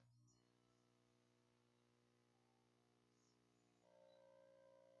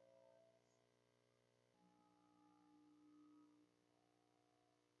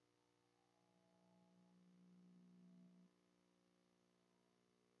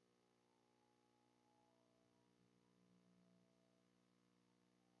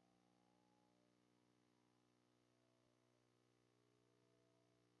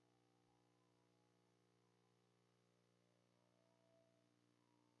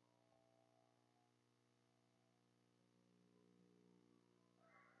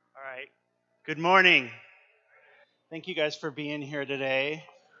All right. Good morning. Thank you guys for being here today.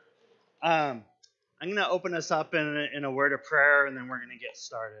 Um, I'm going to open us up in a word of prayer, and then we're going to get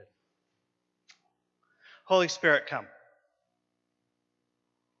started. Holy Spirit, come.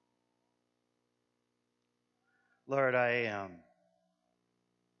 Lord,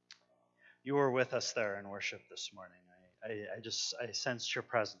 you were with us there in worship this morning. I sensed your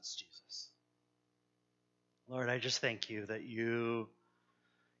presence, Jesus. Lord, I just thank you that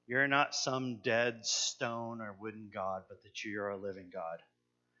you're not some dead stone or wooden God, but that you're a living God.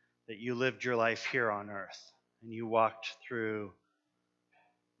 That you lived your life here on earth, and you walked through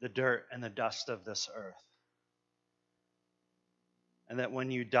the dirt and the dust of this earth. And that when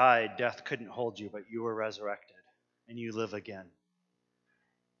you died, death couldn't hold you, but you were resurrected and you live again.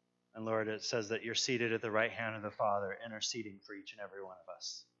 And Lord, it says that you're seated at the right hand of the Father, interceding for each and every one of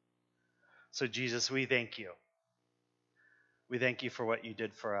us. So Jesus, we thank you. We thank you for what you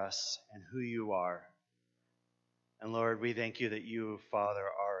did for us and who you are. And Lord, we thank you that you, Father,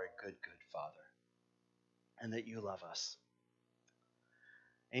 are a good, good Father and that you love us.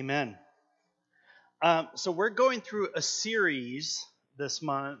 Amen. So we're going through a series this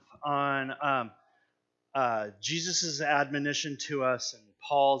month on Jesus' admonition to us and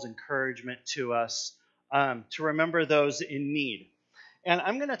Paul's encouragement to us to remember those in need. And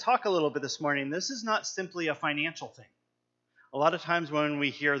I'm going to talk a little bit this morning. This is not simply a financial thing. A lot of times when we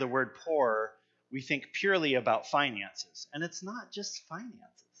hear the word poor, we think purely about finances. And it's not just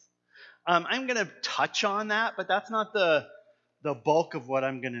finances. I'm going to touch on that, but that's not the bulk of what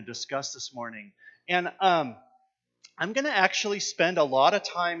I'm going to discuss this morning. And I'm going to actually spend a lot of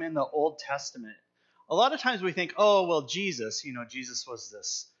time in the Old Testament. A lot of times we think, oh, well, Jesus was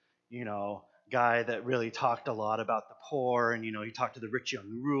this, guy that really talked a lot about the poor, and, he talked to the rich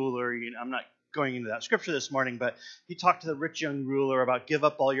young ruler. I'm not going into that scripture this morning, but he talked to the rich young ruler about give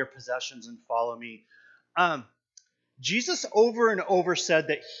up all your possessions and follow me. Jesus over and over said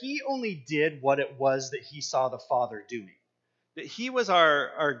that he only did what it was that he saw the Father doing. That he was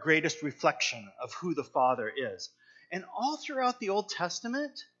our greatest reflection of who the Father is. And all throughout the Old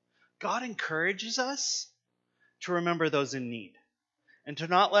Testament, God encourages us to remember those in need and to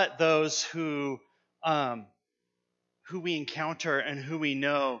not let those who we encounter and who we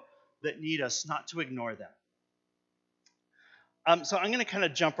know that need us, not to ignore them. So I'm going to kind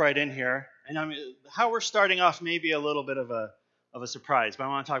of jump right in here. And how we're starting off may be a little bit of a surprise, but I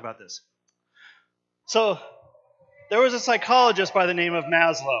want to talk about this. So there was a psychologist by the name of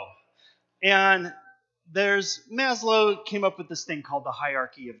Maslow. And Maslow came up with this thing called the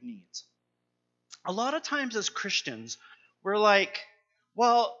hierarchy of needs. A lot of times as Christians, we're like,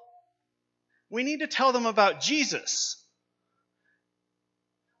 well, we need to tell them about Jesus.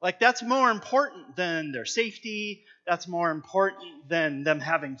 Like, that's more important than their safety. That's more important than them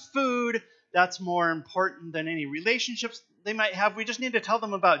having food. That's more important than any relationships they might have. We just need to tell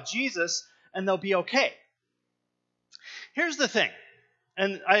them about Jesus, and they'll be okay. Here's the thing.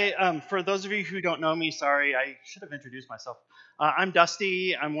 And for those of you who don't know me, sorry, I should have introduced myself. I'm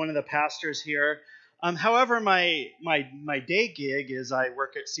Dusty. I'm one of the pastors here. However, my day gig is I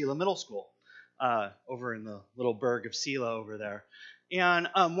work at Sela Middle School over in the little burg of Sela over there. And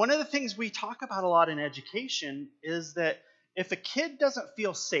one of the things we talk about a lot in education is that if a kid doesn't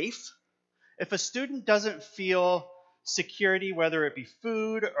feel safe, if a student doesn't feel security, whether it be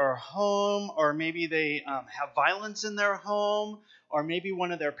food or home, or maybe they have violence in their home, or maybe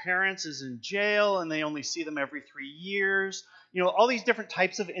one of their parents is in jail and they only see them every 3 years, all these different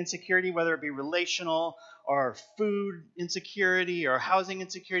types of insecurity, whether it be relational or food insecurity or housing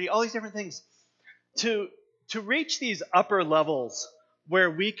insecurity, all these different things. To reach these upper levels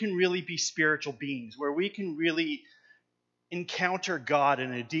where we can really be spiritual beings, where we can really encounter God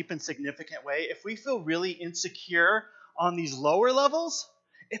in a deep and significant way, if we feel really insecure on these lower levels,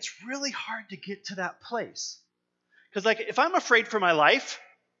 it's really hard to get to that place. Because, if I'm afraid for my life,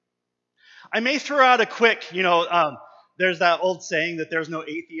 I may throw out a quick, there's that old saying that there's no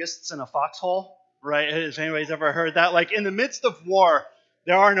atheists in a foxhole, right? Has anybody's ever heard that? Like, in the midst of war,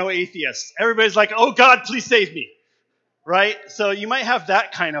 there are no atheists. Everybody's like, oh, God, please save me, right? So you might have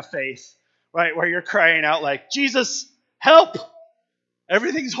that kind of faith, right, where you're crying out like, Jesus, help!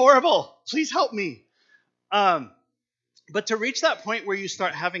 Everything's horrible. Please help me. But to reach that point where you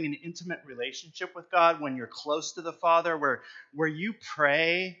start having an intimate relationship with God, when you're close to the Father, where you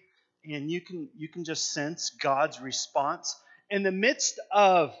pray and you can just sense God's response in the midst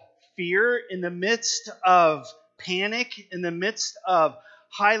of fear, in the midst of panic, in the midst of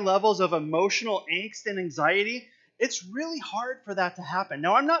high levels of emotional angst and anxiety, it's really hard for that to happen.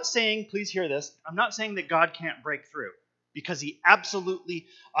 Now, I'm not saying, please hear this, I'm not saying that God can't break through. because he absolutely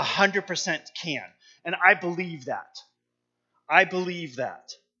 100% can. And I believe that. I believe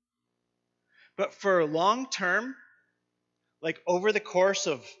that. But for long term, like over the course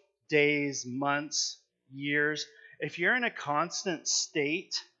of days, months, years, if you're in a constant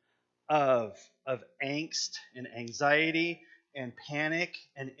state of angst and anxiety and panic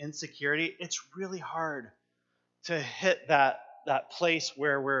and insecurity, it's really hard to hit that place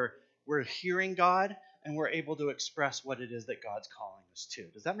where we're hearing God and we're able to express what it is that God's calling us to.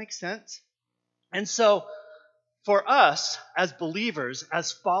 Does that make sense? And so for us as believers,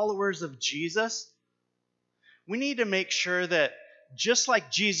 as followers of Jesus, we need to make sure that just like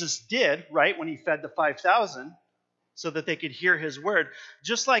Jesus did, right, when he fed the 5,000 so that they could hear his word,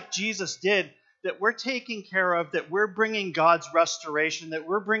 just like Jesus did, that we're taking care of, that we're bringing God's restoration, that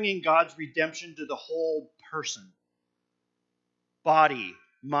we're bringing God's redemption to the whole person. Body,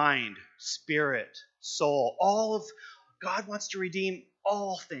 mind, spirit, soul, all of God wants to redeem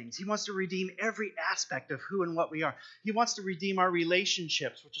all things. He wants to redeem every aspect of who and what we are. He wants to redeem our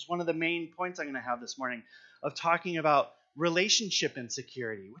relationships, which is one of the main points I'm going to have this morning, of talking about relationship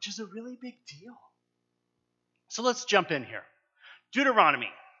insecurity, which is a really big deal. So let's jump in here. Deuteronomy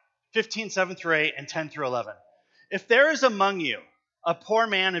 15, 7 through 8, and 10 through 11. If there is among you a poor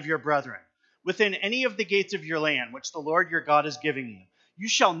man of your brethren, within any of the gates of your land, which the Lord your God is giving you, you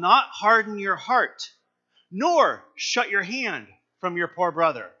shall not harden your heart, nor shut your hand from your poor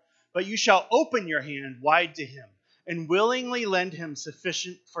brother, but you shall open your hand wide to him, and willingly lend him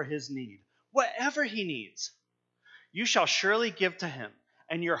sufficient for his need. Whatever he needs, you shall surely give to him,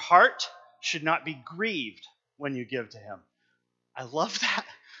 and your heart should not be grieved when you give to him. I love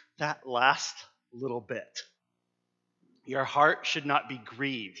that last little bit. Your heart should not be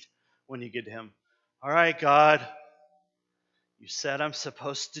grieved when you give to him. All right, God, you said I'm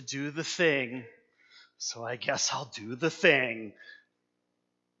supposed to do the thing, so I guess I'll do the thing.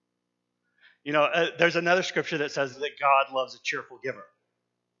 You know, there's another scripture that says that God loves a cheerful giver.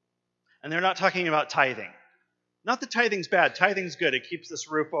 And they're not talking about tithing. Not that tithing's bad. Tithing's good. It keeps this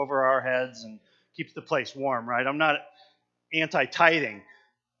roof over our heads and keeps the place warm, right? I'm not anti-tithing.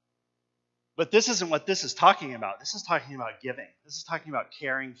 But this isn't what this is talking about. This is talking about giving. This is talking about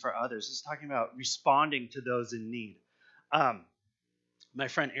caring for others. This is talking about responding to those in need. My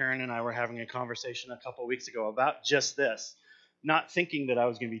friend Aaron and I were having a conversation a couple weeks ago about just this. Not thinking that I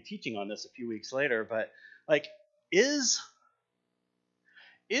was going to be teaching on this a few weeks later, but like, is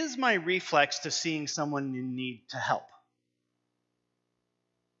my reflex to seeing someone in need to help?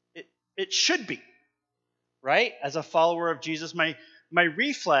 It should be, right? As a follower of Jesus, my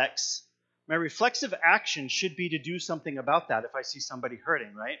reflexive action should be to do something about that if I see somebody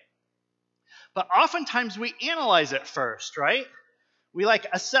hurting, right? But oftentimes we analyze it first, right? We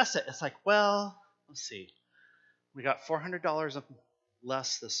assess it. It's like, well, let's see. We got $400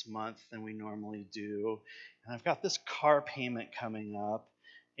 less this month than we normally do. And I've got this car payment coming up.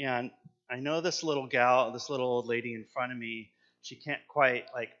 And I know this little old lady in front of me, she can't quite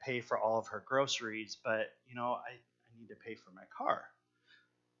pay for all of her groceries, but I need to pay for my car.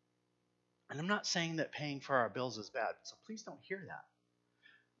 And I'm not saying that paying for our bills is bad, so please don't hear that.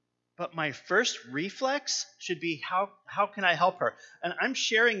 But my first reflex should be, how can I help her? And I'm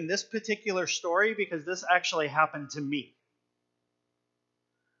sharing this particular story because this actually happened to me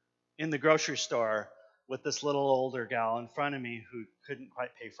in the grocery store with this little older gal in front of me who couldn't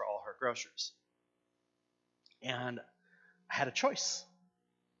quite pay for all her groceries. And I had a choice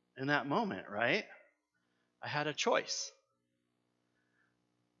in that moment, right? I had a choice.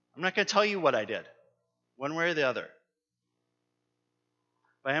 I'm not going to tell you what I did, one way or the other.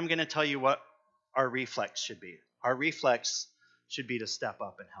 But I am going to tell you what our reflex should be. Our reflex should be to step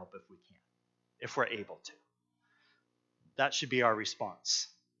up and help if we can, if we're able to. That should be our response.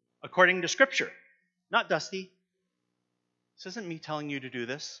 According to Scripture, not Dusty. This isn't me telling you to do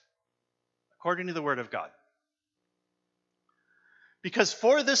this. According to the Word of God. Because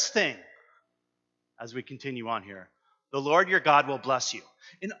for this thing, as we continue on here, the Lord your God will bless you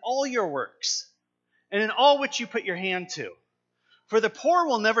in all your works and in all which you put your hand to. For the poor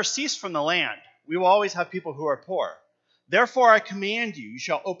will never cease from the land. We will always have people who are poor. Therefore I command you, you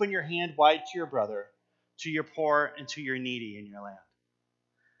shall open your hand wide to your brother, to your poor, and to your needy in your land.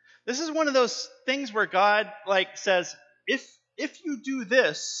 This is one of those things where God says, if you do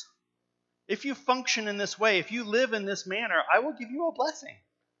this, if you function in this way, if you live in this manner, I will give you a blessing.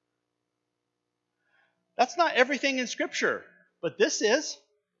 That's not everything in Scripture, but this is.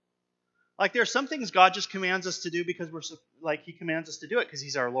 There are some things God just commands us to do because He commands us to do it because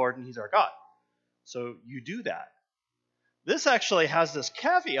He's our Lord and He's our God. So you do that. This actually has this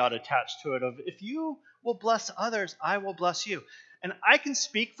caveat attached to it of if you will bless others, I will bless you. And I can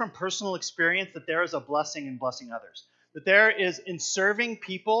speak from personal experience that there is a blessing in blessing others. That there is in serving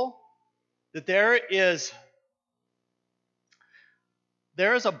people, that there is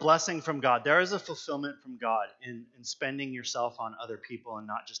a blessing from God. There is a fulfillment from God in spending yourself on other people and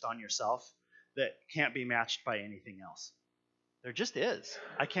not just on yourself that can't be matched by anything else. There just is.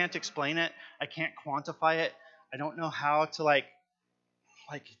 I can't explain it. I can't quantify it. I don't know how to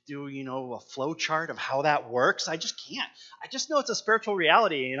do a flow chart of how that works. I just can't. I just know it's a spiritual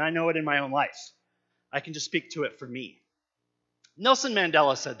reality, and I know it in my own life. I can just speak to it for me. Nelson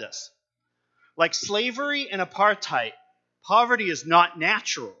Mandela said this: like slavery and apartheid, poverty is not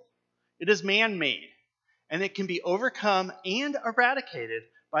natural. It is man-made, and it can be overcome and eradicated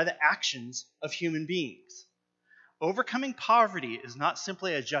by the actions of human beings. Overcoming poverty is not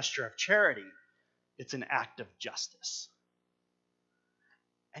simply a gesture of charity, it's an act of justice.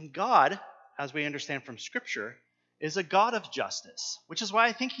 And God, as we understand from Scripture, is a God of justice, which is why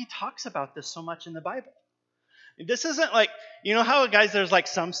I think he talks about this so much in the Bible. This isn't like, how, guys, there's like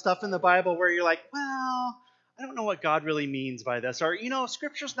some stuff in the Bible where you're like, well, I don't know what God really means by this. Or,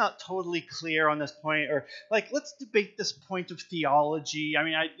 Scripture's not totally clear on this point. Or, let's debate this point of theology. I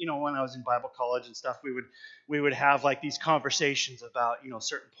mean, when I was in Bible college and stuff, we would have like these conversations about,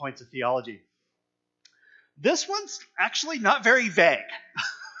 certain points of theology. This one's actually not very vague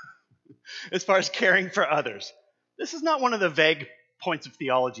as far as caring for others. This is not one of the vague points of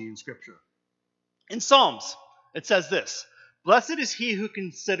theology in Scripture. In Psalms, it says this: "Blessed is he who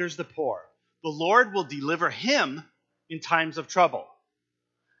considers the poor. The Lord will deliver him in times of trouble."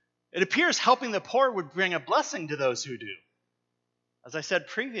 It appears helping the poor would bring a blessing to those who do. As I said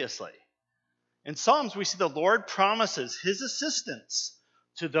previously, in Psalms, we see the Lord promises his assistance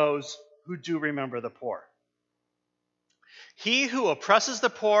to those who do remember the poor. He who oppresses the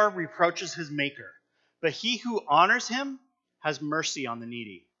poor reproaches his maker, but he who honors him has mercy on the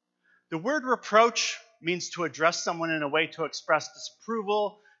needy. The word reproach means to address someone in a way to express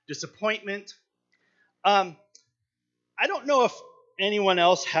disapproval, disappointment. I don't know if anyone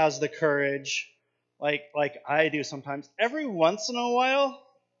else has the courage, like I do sometimes. Every once in a while,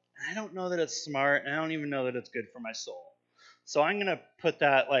 I don't know that it's smart, and I don't even know that it's good for my soul. So I'm going to put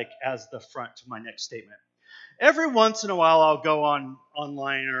that as the front to my next statement. Every once in a while, I'll go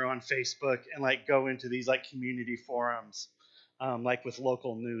online or on Facebook and go into these community forums, with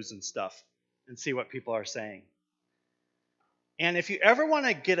local news and stuff, and see what people are saying. And if you ever want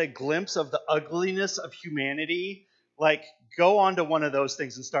to get a glimpse of the ugliness of humanity, go onto one of those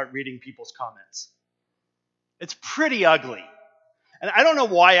things and start reading people's comments. It's pretty ugly. And I don't know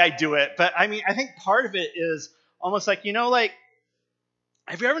why I do it, but I think part of it is almost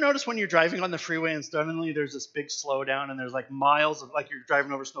have you ever noticed when you're driving on the freeway and suddenly there's this big slowdown and there's miles of, you're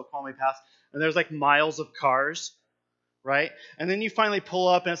driving over Snoqualmie Pass and there's miles of cars, right? And then you finally pull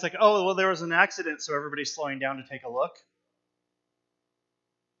up and it's oh, well, there was an accident, so everybody's slowing down to take a look.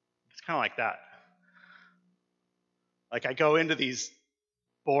 It's kind of like that. I go into these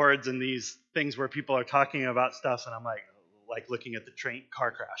boards and these things where people are talking about stuff and I'm looking at the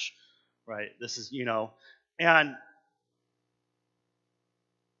car crash, right? This is, and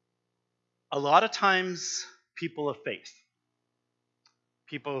a lot of times people of faith,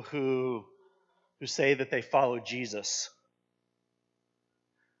 people who say that they follow Jesus,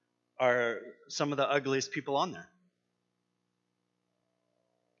 are some of the ugliest people on there.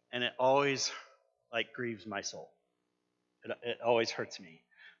 And it always grieves my soul. It always hurts me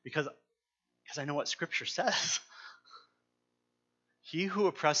because I know what Scripture says. He who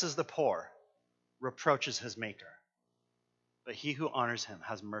oppresses the poor reproaches his maker, but he who honors him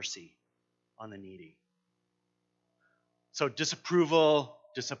has mercy on the needy. So disapproval,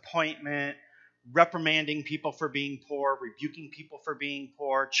 disappointment, reprimanding people for being poor, rebuking people for being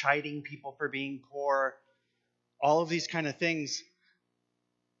poor, chiding people for being poor, all of these kind of things,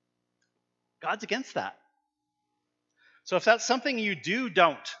 God's against that. So if that's something you do,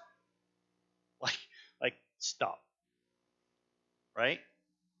 don't. Stop. Right?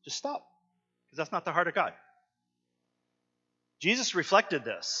 Just stop. Because that's not the heart of God. Jesus reflected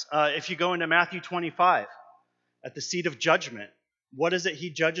this. If you go into Matthew 25, at the seat of judgment, what is it he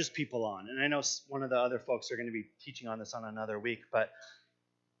judges people on? And I know one of the other folks are going to be teaching on this on another week, but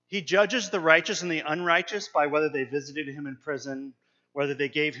he judges the righteous and the unrighteous by whether they visited him in prison, whether they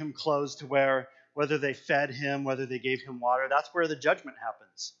gave him clothes to wear, whether they fed him, whether they gave him water. That's where the judgment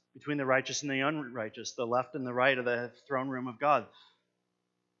happens, between the righteous and the unrighteous, the left and the right of the throne room of God.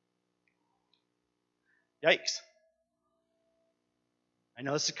 Yikes. I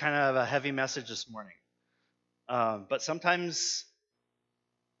know this is kind of a heavy message this morning. But sometimes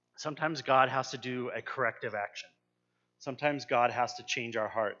God has to do a corrective action. Sometimes God has to change our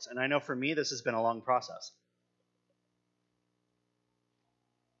hearts. And I know for me, this has been a long process.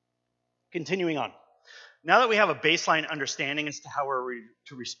 Continuing on. Now that we have a baseline understanding as to how we're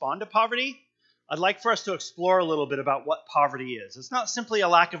to respond to poverty, I'd like for us to explore a little bit about what poverty is. It's not simply a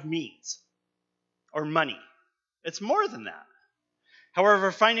lack of means or money. It's more than that.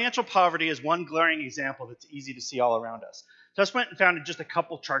 However, financial poverty is one glaring example that's easy to see all around us. So I just went and found just a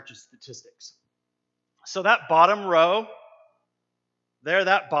couple charts of statistics. So that bottom row,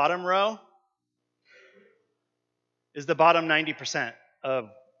 that bottom row is the bottom 90% of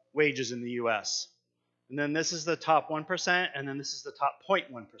wages in the US. And then this is the top 1%, and then this is the top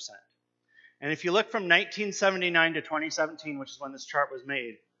 0.1%. And if you look from 1979 to 2017, which is when this chart was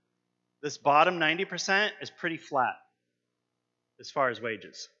made, this bottom 90% is pretty flat as far as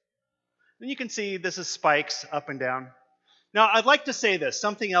wages. And you can see this is spikes up and down. Now, I'd like to say this,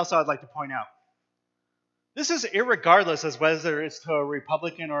 something else I'd like to point out. This is irregardless as whether it's to a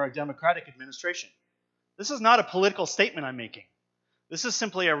Republican or a Democratic administration. This is not a political statement I'm making. This is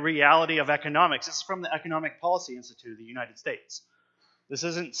simply a reality of economics. This is from the Economic Policy Institute of the United States. This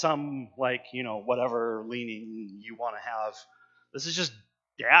isn't some, whatever leaning you want to have. This is just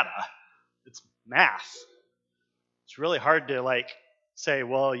data. It's math. It's really hard to, say,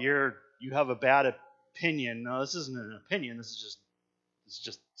 well, you have a bad opinion. No, this isn't an opinion. This is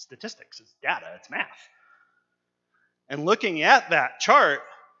just statistics. It's data. It's math. And looking at that chart,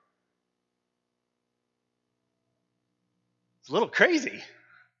 it's a little crazy,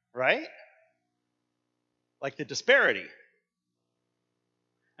 right? Like the disparity.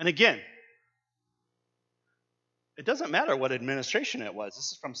 And again, it doesn't matter what administration it was.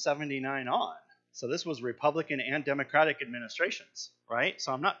 This is from 79 on. So this was Republican and Democratic administrations, right?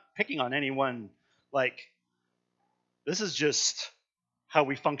 So I'm not picking on anyone. This is just how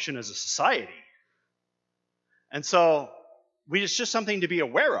we function as a society. And so it's just something to be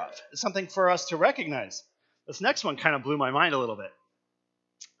aware of. It's something for us to recognize. This next one kind of blew my mind a little bit.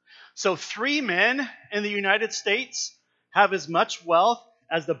 So 3 men in the United States have as much wealth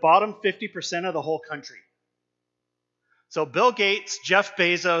as the bottom 50% of the whole country. So Bill Gates, Jeff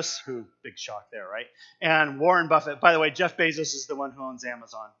Bezos, big shock there, right? And Warren Buffett. By the way, Jeff Bezos is the one who owns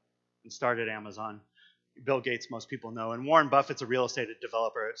Amazon and started Amazon. Bill Gates, most people know. And Warren Buffett's a real estate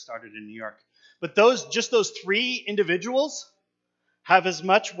developer. It started in New York. But those 3 individuals have as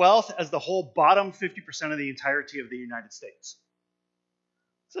much wealth as the whole bottom 50% of the entirety of the United States.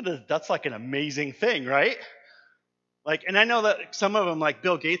 So that's like an amazing thing, right? And I know that some of them, like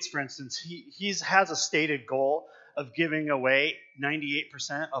Bill Gates, for instance, he has a stated goal of giving away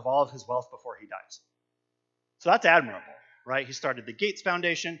 98% of all of his wealth before he dies. So that's admirable, right? He started the Gates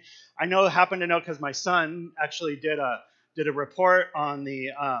Foundation. I happen to know because my son actually did a report on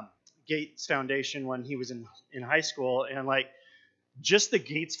the Gates Foundation when he was in high school, and just the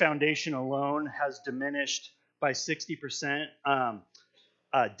Gates Foundation alone has diminished by 60%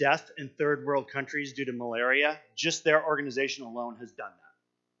 death in third world countries due to malaria. Just their organization alone has done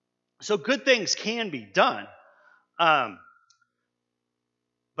that. So good things can be done.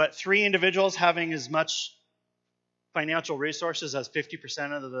 But 3 individuals having as much financial resources as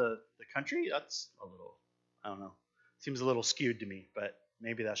 50% of the country, that's a little, I don't know, seems a little skewed to me, but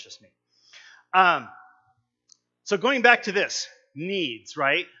maybe that's just me. So going back to this, needs,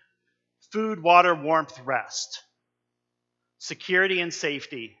 right? Food, water, warmth, rest. Security and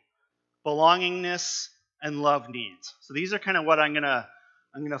safety. Belongingness and love needs. So these are kind of what I'm gonna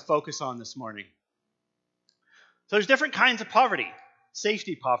focus on this morning. So there's different kinds of poverty.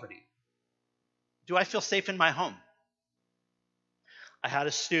 Safety poverty. Do I feel safe in my home? I had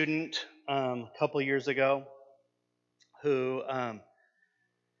a student a couple years ago who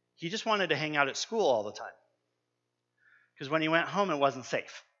he just wanted to hang out at school all the time. Because when he went home, it wasn't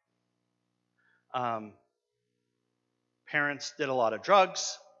safe. Parents did a lot of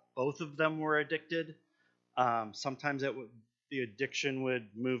drugs. Both of them were addicted. Sometimes the addiction would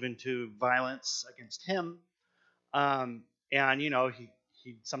move into violence against him. And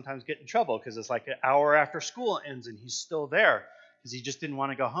he'd sometimes get in trouble because it's like an hour after school ends and he's still there because he just didn't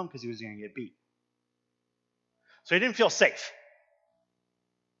want to go home because he was going to get beat. So he didn't feel safe.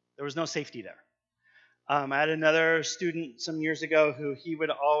 There was no safety there. I had another student some years ago who he would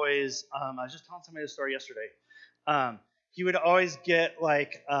always, I was just telling somebody the story yesterday. He would always get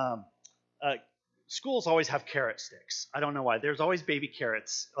schools always have carrot sticks. I don't know why. There's always baby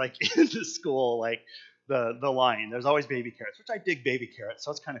carrots in the school, the line. There's always baby carrots, which I dig baby carrots,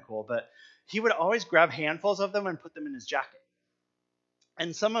 so it's kind of cool. But he would always grab handfuls of them and put them in his jacket.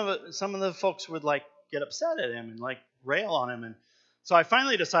 And some of the folks would get upset at him and like rail on him. And so I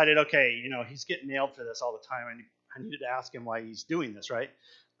finally decided, okay, he's getting nailed for this all the time. And I needed to ask him why he's doing this, right?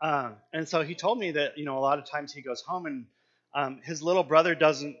 And so he told me that, a lot of times he goes home and his little brother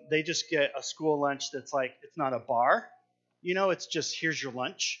they just get a school lunch that's like, it's not a bar, it's just, here's your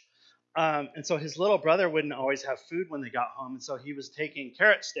lunch. And so his little brother wouldn't always have food when they got home. And so he was taking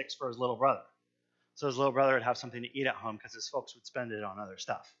carrot sticks for his little brother. So his little brother would have something to eat at home because his folks would spend it on other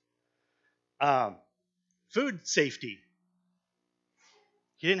stuff. Food safety.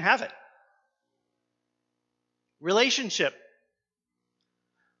 He didn't have it. Relationship.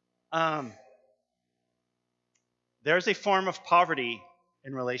 There's a form of poverty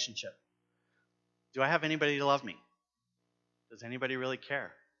in relationship. Do I have anybody to love me? Does anybody really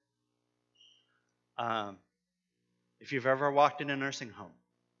care? If you've ever walked in a nursing home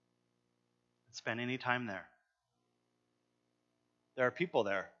and spent any time there are people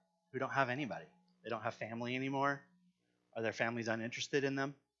there who don't have anybody. They don't have family anymore. Are their families uninterested in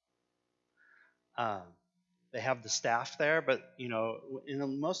them? They have the staff there, but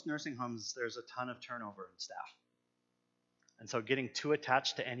in most nursing homes, there's a ton of turnover in staff. And so getting too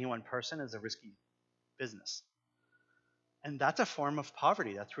attached to any one person is a risky business. And that's a form of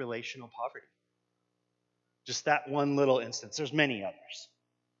poverty. That's relational poverty. Just that one little instance. There's many others.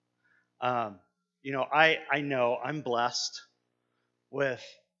 I know I'm blessed with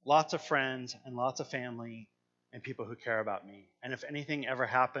lots of friends and lots of family and people who care about me. And if anything ever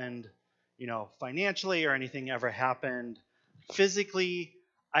happened, financially, or anything ever happened physically,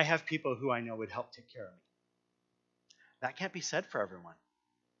 I have people who I know would help take care of me. That can't be said for everyone.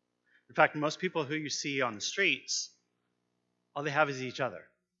 In fact, most people who you see on the streets, all they have is each other.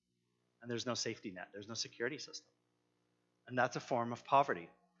 And there's no safety net. There's no security system. And that's a form of poverty.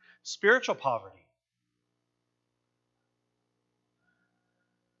 Spiritual poverty.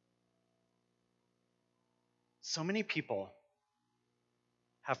 So many people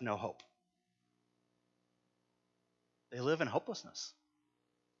have no hope. They live in hopelessness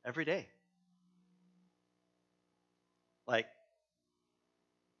every day. Like,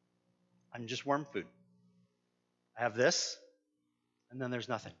 I'm just worm food. I have this, and then there's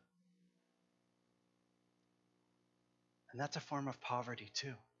nothing. And that's a form of poverty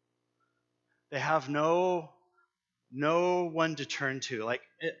too. They have no one to turn to.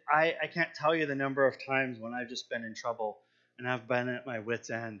 I can't tell you the number of times when I've just been in trouble and I've been at my wit's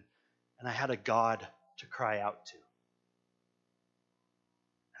end and I had a God to cry out to.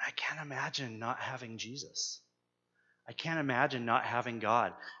 And I can't imagine not having Jesus. I can't imagine not having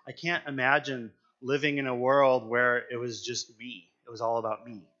God. I can't imagine living in a world where it was just me. It was all about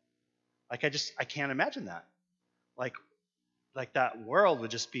me. I can't imagine that. Like that world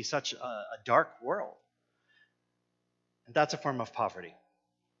would just be such a dark world. And that's a form of poverty.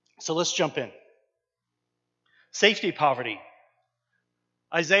 So let's jump in. Safety poverty.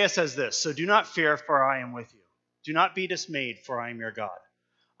 Isaiah says this, "So do not fear, for I am with you. Do not be dismayed, for I am your God.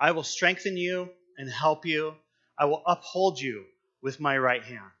 I will strengthen you and help you. I will uphold you with my right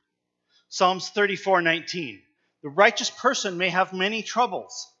hand." Psalms 34:19. "The righteous person may have many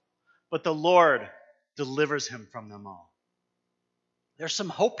troubles, but the Lord delivers him from them all." There's some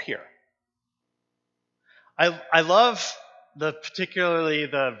hope here. I love particularly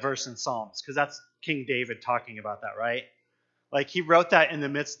the verse in Psalms, because that's King David talking about that, right? Like, he wrote that in the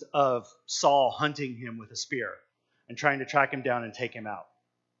midst of Saul hunting him with a spear and trying to track him down and take him out.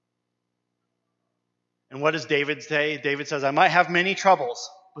 And what does David say? David says, "I might have many troubles,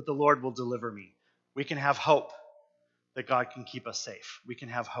 but the Lord will deliver me." We can have hope that God can keep us safe. We can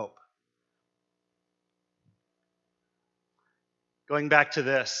have hope. Going back to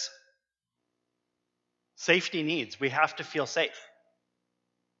this, safety needs. We have to feel safe.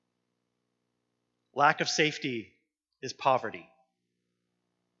 Lack of safety is poverty.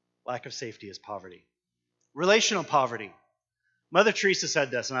 Lack of safety is poverty. Relational poverty. Mother Teresa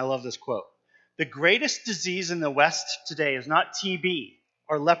said this, and I love this quote. "The greatest disease in the West today is not TB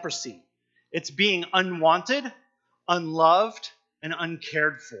or leprosy. It's being unwanted, unloved, and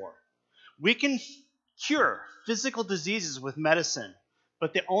uncared for. We can cure physical diseases with medicine,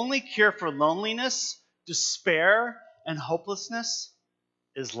 but the only cure for loneliness, despair, and hopelessness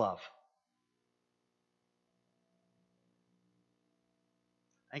is love."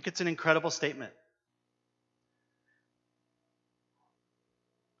 I think it's an incredible statement.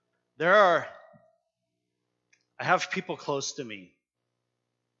 I have people close to me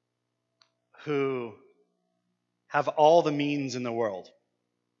who have all the means in the world,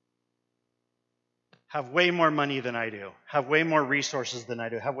 have way more money than I do, have way more resources than I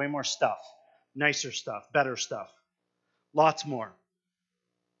do, have way more stuff, nicer stuff, better stuff, lots more.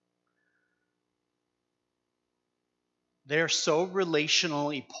 They are so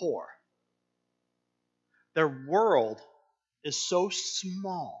relationally poor. Their world is so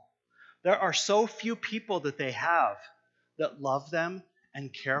small. There are so few people that they have that love them and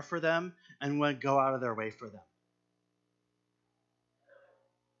care for them and would go out of their way for them.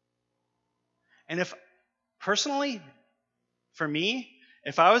 And if, personally, for me,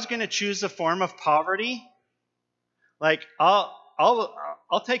 if I was going to choose a form of poverty, like I'll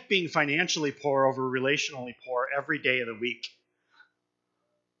take being financially poor over relationally poor every day of the week.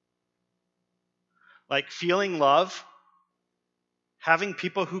 Like feeling love, having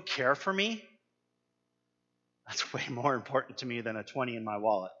people who care for me, that's way more important to me than a 20 in my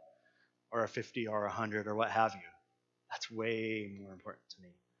wallet or a 50 or a 100 or what have you. That's way more important to me,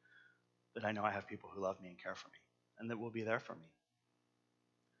 that I know I have people who love me and care for me and that will be there for me.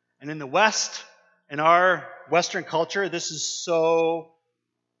 And in the West, in our Western culture, this is so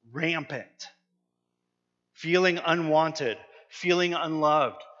rampant. Feeling unwanted, feeling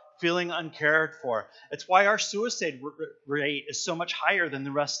unloved, feeling uncared for. It's why our suicide rate is so much higher than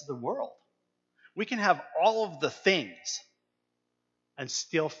the rest of the world. We can have all of the things and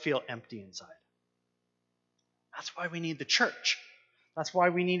still feel empty inside. That's why we need the church. That's why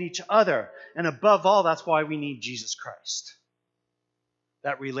we need each other. And above all, that's why we need Jesus Christ.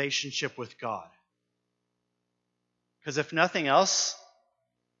 That relationship with God. Because if nothing else,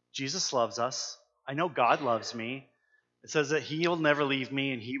 Jesus loves us. I know God loves me. It says that He will never leave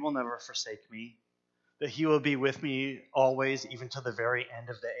me and He will never forsake me. That He will be with me always, even to the very end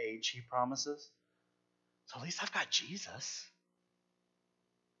of the age, He promises. So at least I've got Jesus.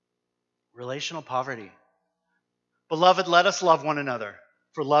 Relational poverty. Beloved, let us love one another,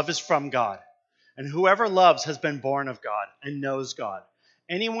 for love is from God. And whoever loves has been born of God and knows God.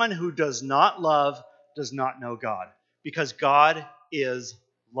 Anyone who does not love does not know God, because God is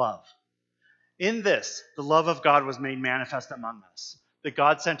love. In this, the love of God was made manifest among us, that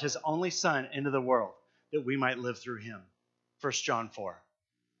God sent His only Son into the world that we might live through Him. 1 John 4.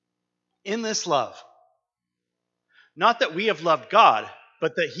 In this love, not that we have loved God,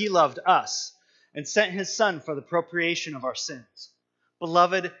 but that He loved us and sent His Son for the propitiation of our sins.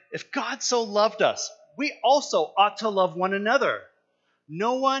 Beloved, if God so loved us, we also ought to love one another.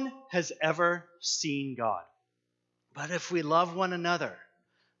 No one has ever seen God. But if we love one another,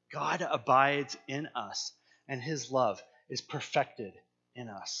 God abides in us, and His love is perfected in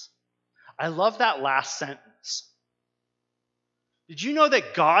us. I love that last sentence. Did you know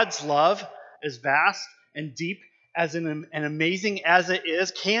that God's love, as vast and deep as and amazing as it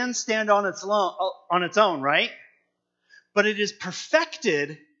is, can stand on its own, right? But it is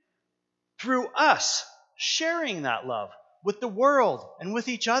perfected through us sharing that love with the world and with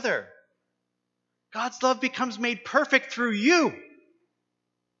each other. God's love becomes made perfect through you.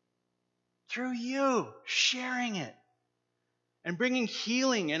 Through you sharing it and bringing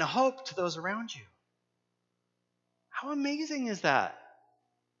healing and hope to those around you. How amazing is that?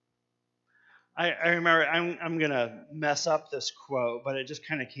 I remember, I'm going to mess up this quote, but it just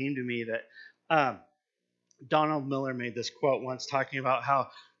kind of came to me that Donald Miller made this quote once talking about how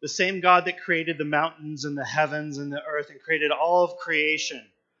the same God that created the mountains and the heavens and the earth and created all of creation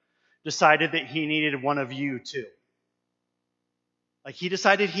decided that He needed one of you too. Like He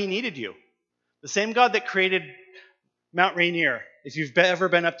decided He needed you. The same God that created Mount Rainier, if you've ever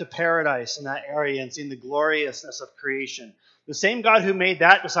been up to Paradise in that area and seen the gloriousness of creation, the same God who made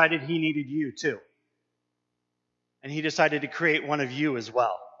that decided He needed you too. And He decided to create one of you as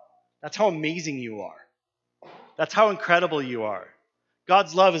well. That's how amazing you are. That's how incredible you are.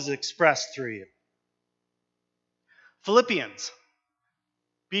 God's love is expressed through you. Philippians,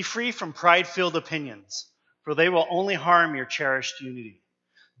 be free from pride-filled opinions, for they will only harm your cherished unity.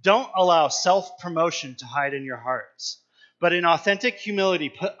 Don't allow self-promotion to hide in your hearts, but in authentic humility,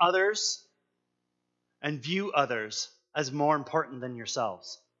 put others and view others as more important than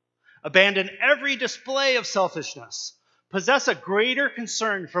yourselves. Abandon every display of selfishness. Possess a greater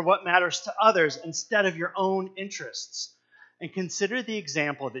concern for what matters to others instead of your own interests. And consider the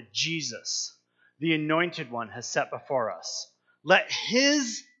example that Jesus, the Anointed One, has set before us. Let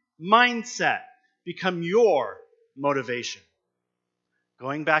His mindset become your motivation.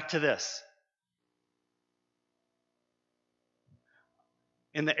 Going back to this,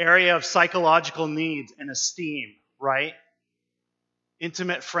 in the area of psychological needs and esteem, right?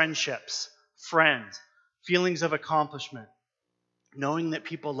 Intimate friendships, friends, feelings of accomplishment, knowing that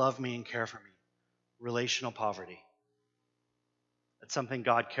people love me and care for me, relational poverty. That's something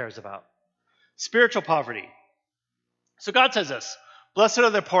God cares about. Spiritual poverty. So God says this, blessed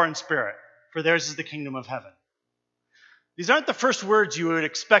are the poor in spirit, for theirs is the kingdom of heaven. These aren't the first words you would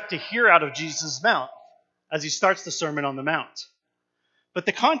expect to hear out of Jesus' mouth. as he starts the Sermon on the Mount. But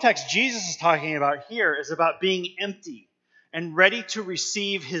the context Jesus is talking about here is about being empty and ready to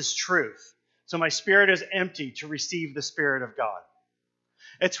receive his truth. So my spirit is empty to receive the Spirit of God.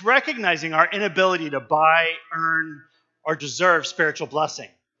 It's recognizing our inability to buy, earn, or deserve spiritual blessing.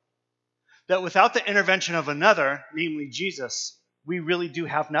 That without the intervention of another, namely Jesus, we really do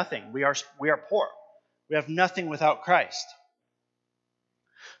have nothing. We are poor. We have nothing without Christ.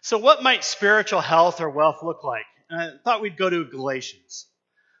 So what might spiritual health or wealth look like? And I thought we'd go to Galatians.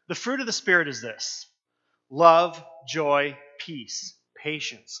 The fruit of the Spirit is this: love, joy, peace,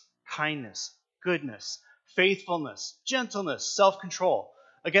 patience, kindness, goodness, faithfulness, gentleness, self-control.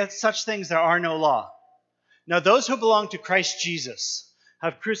 Against such things there are no law. Now those who belong to Christ Jesus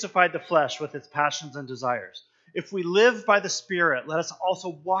have crucified the flesh with its passions and desires. If we live by the Spirit, let us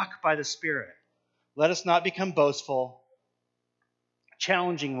also walk by the Spirit. Let us not become boastful,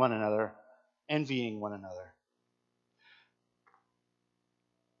 challenging one another, envying one another.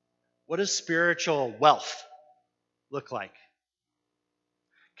 What does spiritual wealth look like?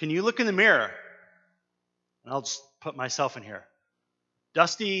 Can you look in the mirror? And I'll just put myself in here.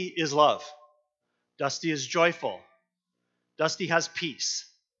 Dusty is love. Dusty is joyful. Dusty has peace.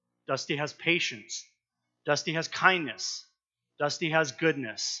 Dusty has patience. Dusty has kindness. Dusty has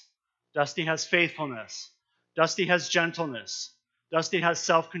goodness. Dusty has faithfulness. Dusty has gentleness. Dusty has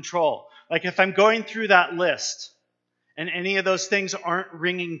self-control. Like if I'm going through that list and any of those things aren't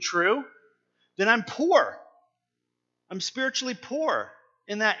ringing true, then I'm poor. I'm spiritually poor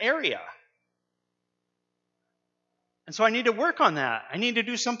in that area. And so I need to work on that. I need to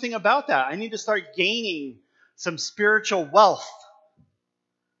do something about that. I need to start gaining some spiritual wealth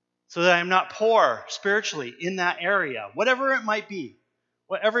so that I'm not poor spiritually in that area, whatever it might be,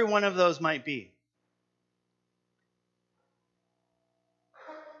 what every one of those might be.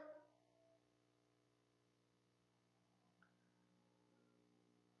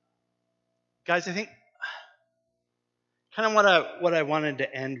 Guys, I think kind of what I wanted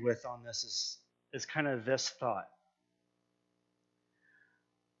to end with on this is kind of this thought.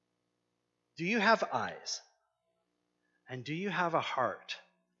 Do you have eyes? And do you have a heart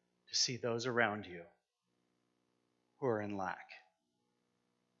to see those around you who are in lack,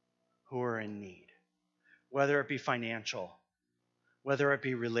 who are in need? Whether it be financial, whether it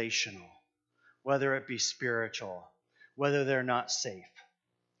be relational, whether it be spiritual, whether they're not safe.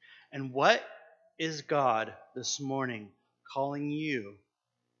 And what is God this morning calling you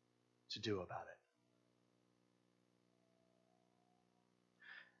to do about it?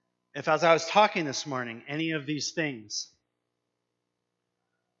 If, as I was talking this morning, any of these things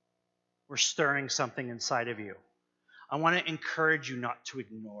were stirring something inside of you, I want to encourage you not to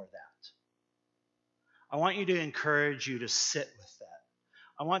ignore that. I want you to encourage you to sit with that.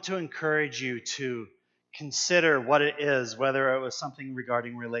 I want to encourage you to consider what it is, whether it was something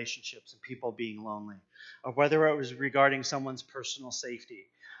regarding relationships and people being lonely, or whether it was regarding someone's personal safety.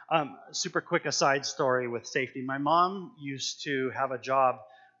 Super quick aside story with safety. My mom used to have a job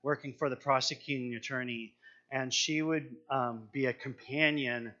working for the prosecuting attorney, and she would be a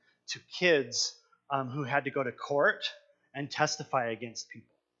companion to kids who had to go to court and testify against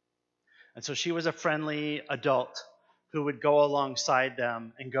people. And so she was a friendly adult who would go alongside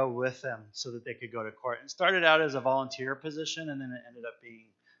them and go with them so that they could go to court. It started out as a volunteer position, and then it ended up being,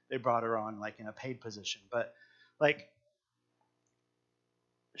 they brought her on like in a paid position. But like,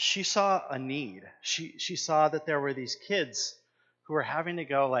 she saw a need. She saw that there were these kids who were having to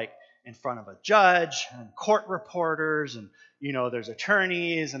go like in front of a judge and court reporters, and you know, there's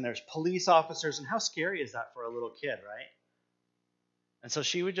attorneys and there's police officers, and how scary is that for a little kid, right? And so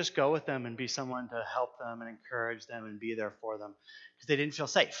she would just go with them and be someone to help them and encourage them and be there for them because they didn't feel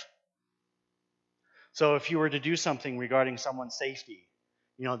safe. So if you were to do something regarding someone's safety,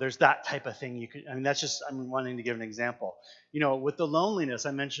 you know, there's that type of thing you could, I mean, that's just, I'm wanting to give an example. You know, with the loneliness,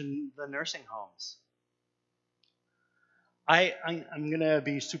 I mentioned the nursing homes. I'm going to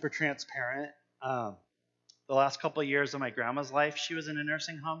be super transparent. The last couple of years of my grandma's life, she was in a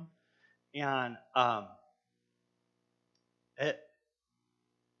nursing home. And I'm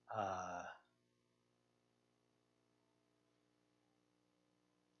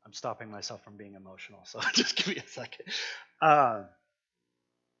stopping myself from being emotional, so just give me a second.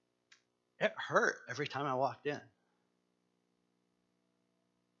 It hurt every time I walked in.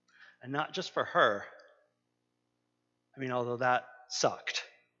 And not just for her. I mean, although that sucked.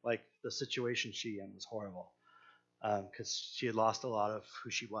 Like, the situation she in was horrible. Because she had lost a lot of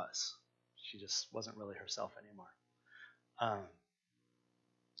who she was. She just wasn't really herself anymore.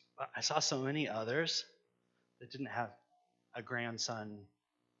 But I saw so many others that didn't have a grandson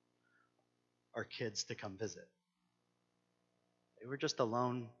our kids to come visit. They were just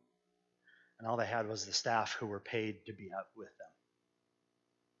alone, and all they had was the staff who were paid to be out with them.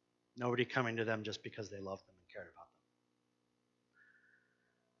 Nobody coming to them just because they loved them and cared about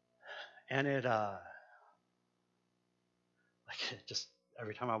them. And it just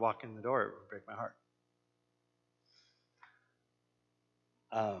every time I walk in the door, it would break my heart.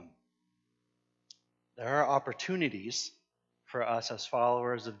 There are opportunities for us as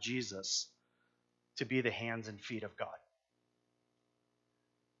followers of Jesus to be the hands and feet of God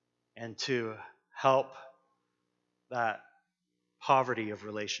and to help that poverty of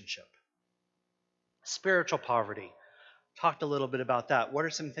relationship. Spiritual poverty. Talked a little bit about that. What are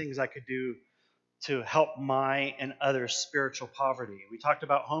some things I could do to help my and others' spiritual poverty? We talked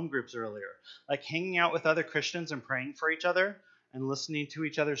about home groups earlier, like hanging out with other Christians and praying for each other and listening to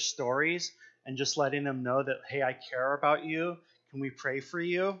each other's stories and just letting them know that, hey, I care about you. Can we pray for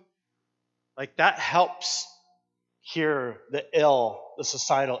you? Like that helps cure the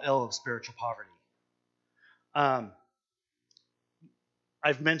societal ill of spiritual poverty.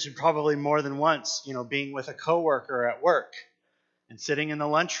 I've mentioned probably more than once, being with a coworker at work and sitting in the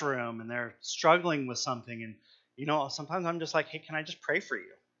lunchroom and they're struggling with something. And, sometimes I'm just like, hey, can I just pray for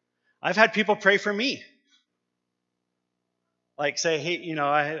you? I've had people pray for me. Like say, hey,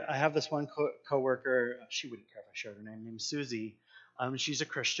 I have this one coworker. She wouldn't care if I shared her name, named Susie. She's a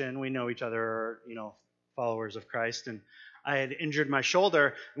Christian. We know each other, followers of Christ. And I had injured my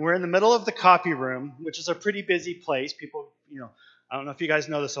shoulder. And we're in the middle of the copy room, which is a pretty busy place. People, I don't know if you guys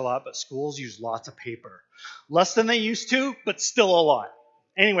know this a lot, but schools use lots of paper. Less than they used to, but still a lot.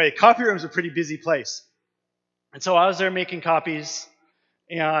 Anyway, copy room's a pretty busy place. And so I was there making copies,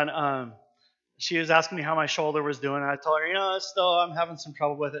 and she was asking me how my shoulder was doing. I told her, still I'm having some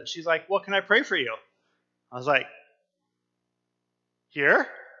trouble with it. She's like, well, can I pray for you? I was like, here?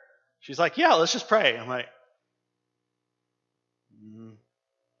 She's like, yeah, let's just pray. I'm like,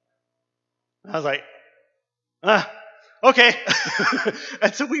 I was like, okay.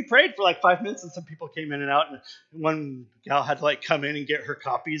 And so we prayed for like 5 minutes, and some people came in and out, and one gal had to come in and get her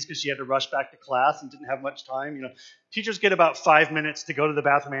copies because she had to rush back to class and didn't have much time. Teachers get about 5 minutes to go to the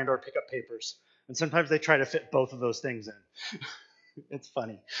bathroom and or pick up papers, and sometimes they try to fit both of those things in. It's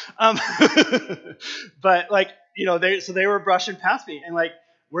funny. But they were brushing past me, and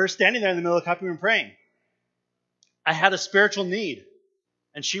we're standing there in the middle of the copy room praying. I had a spiritual need,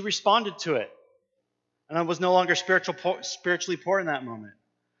 and she responded to it. And I was no longer spiritually poor in that moment.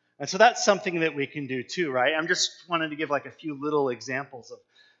 And so that's something that we can do too, right? I'm just wanting to give a few little examples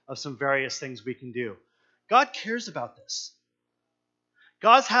of some various things we can do. God cares about this.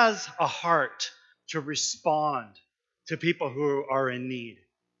 God has a heart to respond to people who are in need,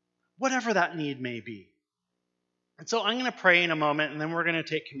 whatever that need may be. And so I'm going to pray in a moment, and then we're going to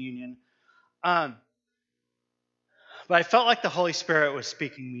take communion. But I felt like the Holy Spirit was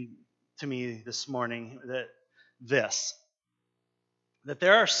speaking to me this morning that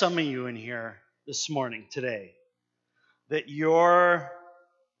there are some of you in here this morning, today, that you're,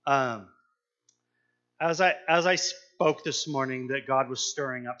 as I spoke this morning, that God was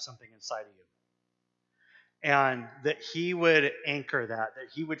stirring up something inside of you. And that he would anchor that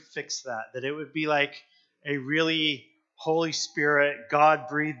he would fix that it would be like a really Holy Spirit,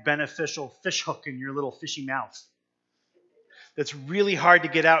 God-breathed beneficial fish hook in your little fishy mouth. That's really hard to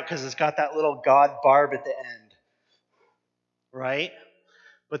get out because it's got that little God barb at the end, right?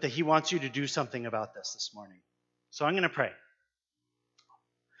 But that he wants you to do something about this morning. So I'm going to pray.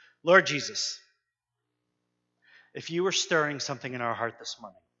 Lord Jesus, if you were stirring something in our heart this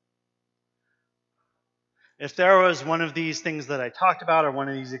morning, if there was one of these things that I talked about or one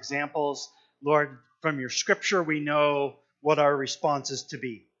of these examples, Lord, from your scripture, we know what our response is to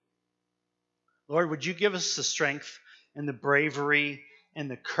be. Lord, would you give us the strength and the bravery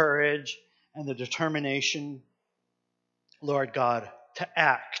and the courage and the determination, Lord God, to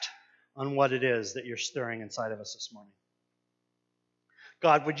act on what it is that you're stirring inside of us this morning.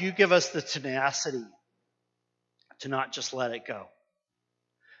 God, would you give us the tenacity to not just let it go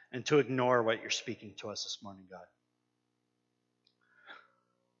and to ignore what you're speaking to us this morning, God.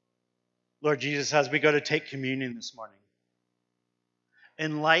 Lord Jesus, as we go to take communion this morning,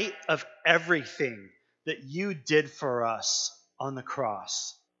 in light of everything that you did for us on the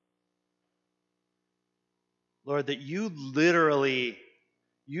cross, Lord, that you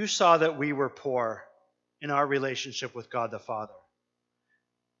saw that we were poor in our relationship with God the Father.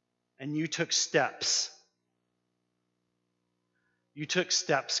 And you took steps. You took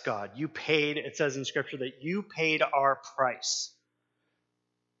steps, God. You paid, it says in Scripture, that you paid our price.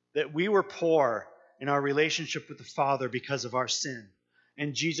 That we were poor in our relationship with the Father because of our sin.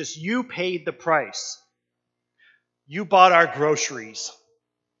 And Jesus, you paid the price. You bought our groceries,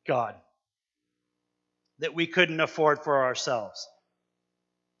 God, that we couldn't afford for ourselves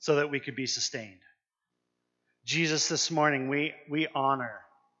so that we could be sustained. Jesus, this morning, we honor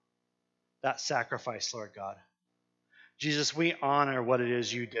that sacrifice, Lord God. Jesus, we honor what it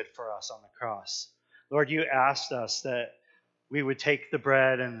is you did for us on the cross. Lord, you asked us that we would take the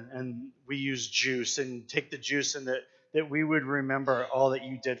bread and we use juice and take the juice and that we would remember all that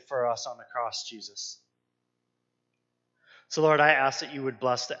you did for us on the cross, Jesus. So, Lord, I ask that you would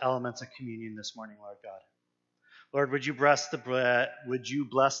bless the elements of communion this morning, Lord God. Lord, would you bless the bread? Would you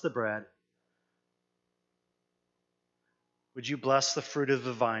bless the bread? Would you bless the fruit of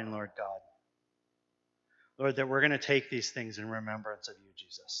the vine, Lord God? Lord, that we're going to take these things in remembrance of you,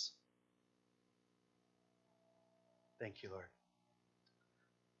 Jesus. Thank you, Lord.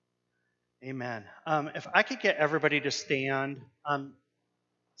 Amen. If I could get everybody to stand.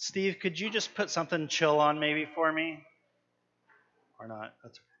 Steve, could you just put something chill on maybe for me? Or not?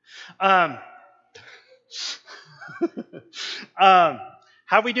 That's okay.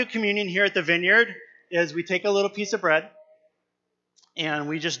 How we do communion here at the Vineyard is we take a little piece of bread and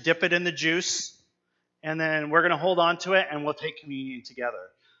we just dip it in the juice, and then we're going to hold on to it and we'll take communion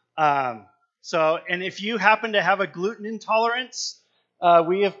together. And if you happen to have a gluten intolerance,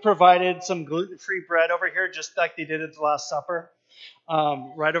 we have provided some gluten-free bread over here, just like they did at the Last Supper.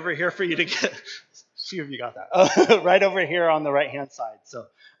 Right over here for you to get. See if you got that. Right over here on the right-hand side. So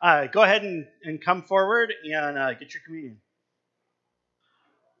go ahead and come forward and get your communion.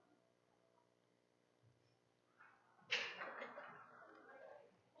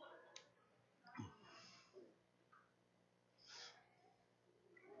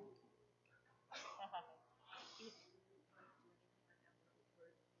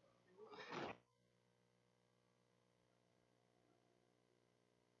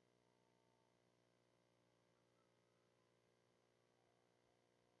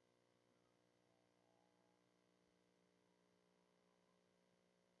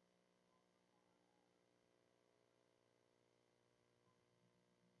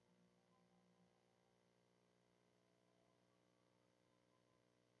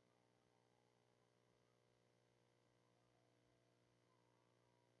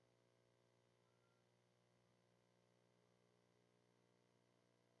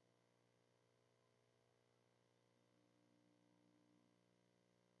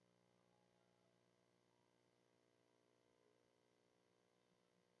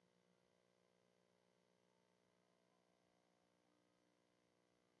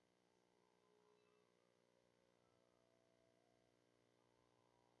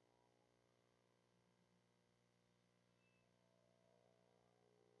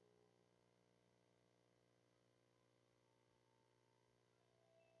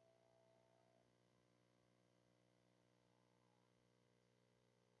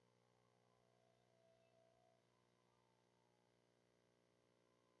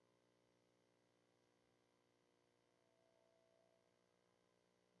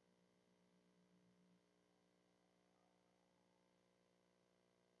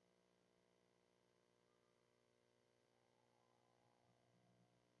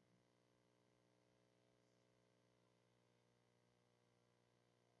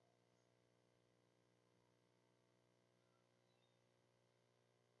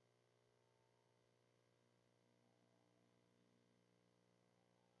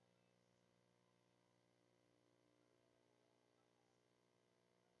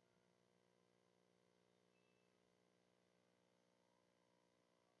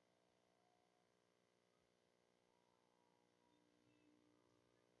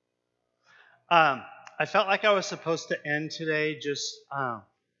 I felt like I was supposed to end today just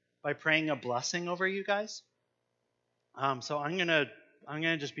by praying a blessing over you guys. So I'm gonna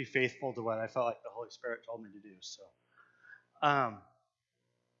just be faithful to what I felt like the Holy Spirit told me to do. So,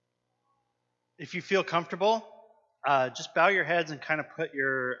 if you feel comfortable, just bow your heads and kind of put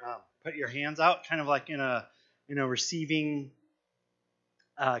your hands out, kind of like in a receiving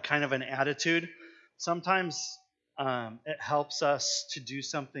kind of an attitude. Sometimes it helps us to do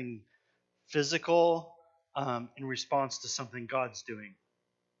something physical in response to something God's doing.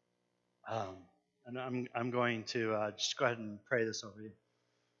 And I'm going to just go ahead and pray this over you.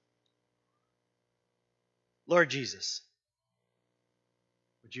 Lord Jesus,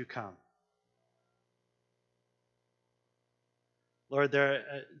 would you come? Lord, the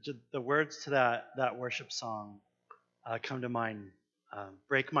words to that worship song come to mind.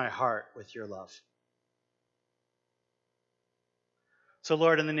 Break my heart with your love. So,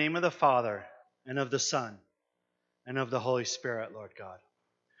 Lord, in the name of the Father and of the Son and of the Holy Spirit, Lord God.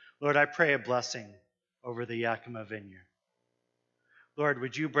 Lord, I pray a blessing over the Yakima Vineyard. Lord,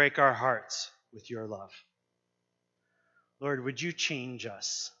 would you break our hearts with your love? Lord, would you change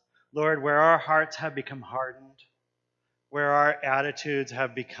us? Lord, where our hearts have become hardened, where our attitudes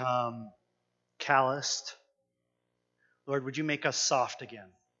have become calloused, Lord, would you make us soft again?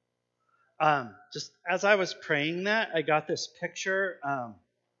 Just as I was praying that, I got this picture.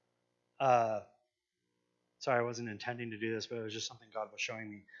 Sorry, I wasn't intending to do this, but it was just something God was showing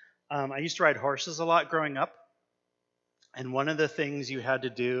me. I used to ride horses a lot growing up, and one of the things you had to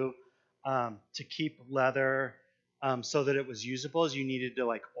do to keep leather so that it was usable is you needed to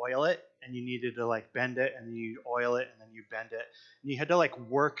like oil it, and you needed to like bend it, and then you oil it, and then you bend it, and you had to like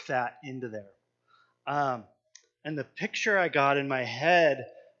work that into there. And the picture I got in my head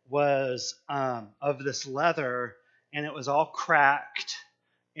was of this leather, and it was all cracked,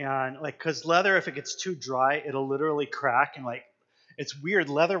 and like, because leather, if it gets too dry, it'll literally crack, and like, it's weird,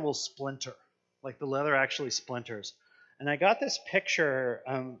 leather will splinter, like the leather actually splinters. And I got this picture,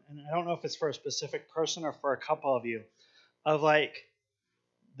 and I don't know if it's for a specific person or for a couple of you, of like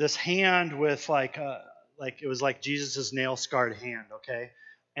this hand with like it was like Jesus's nail scarred hand, okay,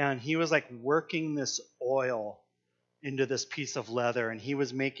 and he was like working this oil into this piece of leather, and he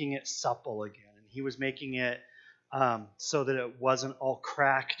was making it supple again, and he was making it so that it wasn't all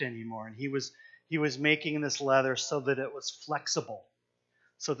cracked anymore, and he was making this leather so that it was flexible,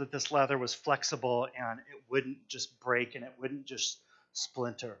 so that this leather was flexible and it wouldn't just break and it wouldn't just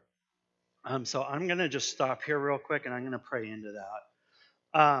splinter. So I'm going to just stop here real quick, and I'm going to pray into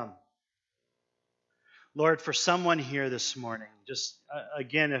that. Lord, for someone here this morning, just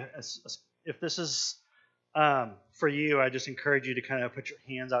again, if this is for you, I just encourage you to kind of put your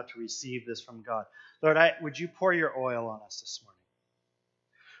hands out to receive this from God. Lord, would you pour your oil on us this morning?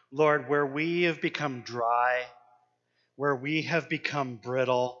 Lord, where we have become dry, where we have become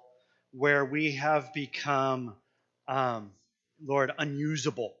brittle, where we have become, Lord,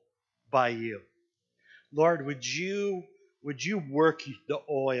 unusable by you. Lord, would you work the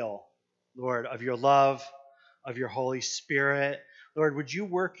oil, Lord, of your love, of your Holy Spirit. Lord, would you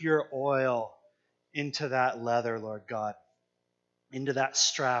work your oil into that leather, Lord God, into that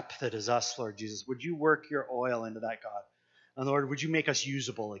strap that is us, Lord Jesus. Would you work your oil into that, God? And Lord, would you make us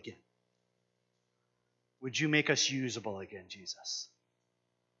usable again? Would you make us usable again, Jesus?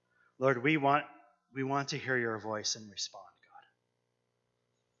 Lord, we want to hear your voice and respond,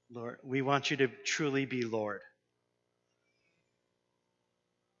 God. Lord, we want you to truly be Lord.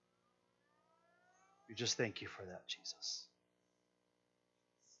 We just thank you for that, Jesus.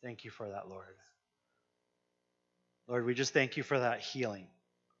 Thank you for that, Lord. Lord, we just thank you for that healing.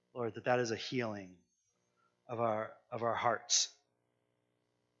 Lord, that is a healing of our hearts.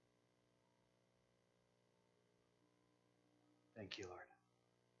 Thank you, Lord.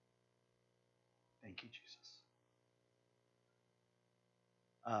 Thank you, Jesus.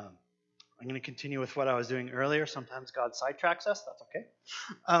 I'm going to continue with what I was doing earlier. Sometimes God sidetracks us. That's okay.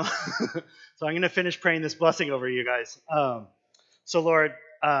 So I'm going to finish praying this blessing over you guys. So Lord,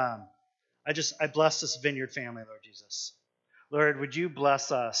 I bless this Vineyard family, Lord Jesus. Lord, would you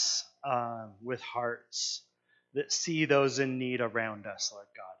bless us with hearts that see those in need around us, Lord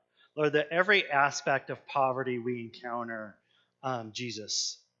God. Lord, that every aspect of poverty we encounter,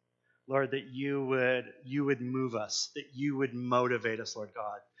 Jesus, Lord, that you would move us, that you would motivate us, Lord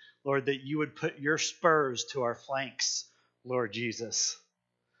God. Lord, that you would put your spurs to our flanks, Lord Jesus,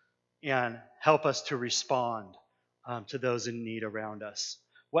 and help us to respond to those in need around us.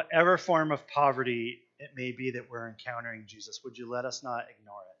 Whatever form of poverty it may be that we're encountering, Jesus, would you let us not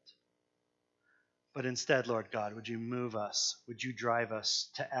ignore it? But instead, Lord God, would you move us? Would you drive us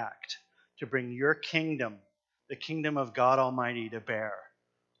to act, to bring your kingdom, the kingdom of God Almighty, to bear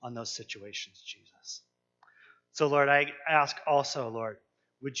on those situations, Jesus. So, Lord, I ask also, Lord,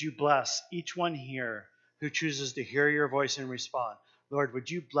 would you bless each one here who chooses to hear your voice and respond? Lord, would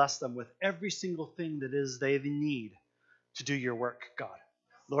you bless them with every single thing that is they need to do your work, God?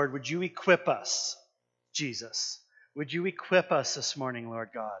 Lord, would you equip us, Jesus? Would you equip us this morning, Lord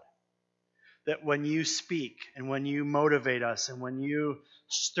God? That when you speak and when you motivate us and when you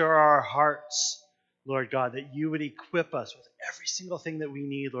stir our hearts, Lord God, that you would equip us with every single thing that we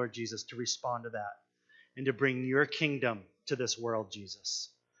need, Lord Jesus, to respond to that and to bring your kingdom to this world, Jesus.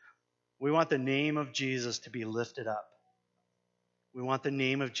 We want the name of Jesus to be lifted up. We want the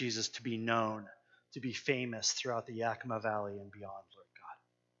name of Jesus to be known, to be famous throughout the Yakima Valley and beyond, Lord God.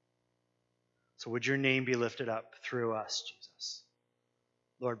 So would your name be lifted up through us, Jesus?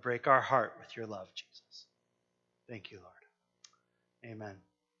 Lord, break our heart with your love, Jesus. Thank you, Lord. Amen.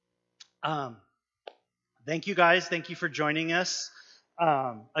 Thank you guys. Thank you for joining us.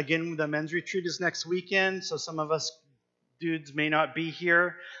 Again, the men's retreat is next weekend, so some of us dudes may not be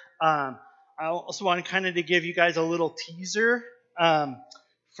here. I also want kind of to give you guys a little teaser.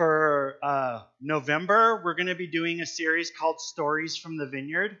 For November, we're going to be doing a series called Stories from the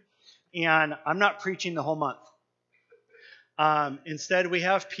Vineyard, and I'm not preaching the whole month. Instead, we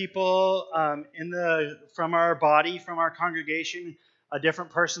have people from our body, from our congregation. A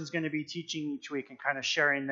different person's going to be teaching each week and kind of sharing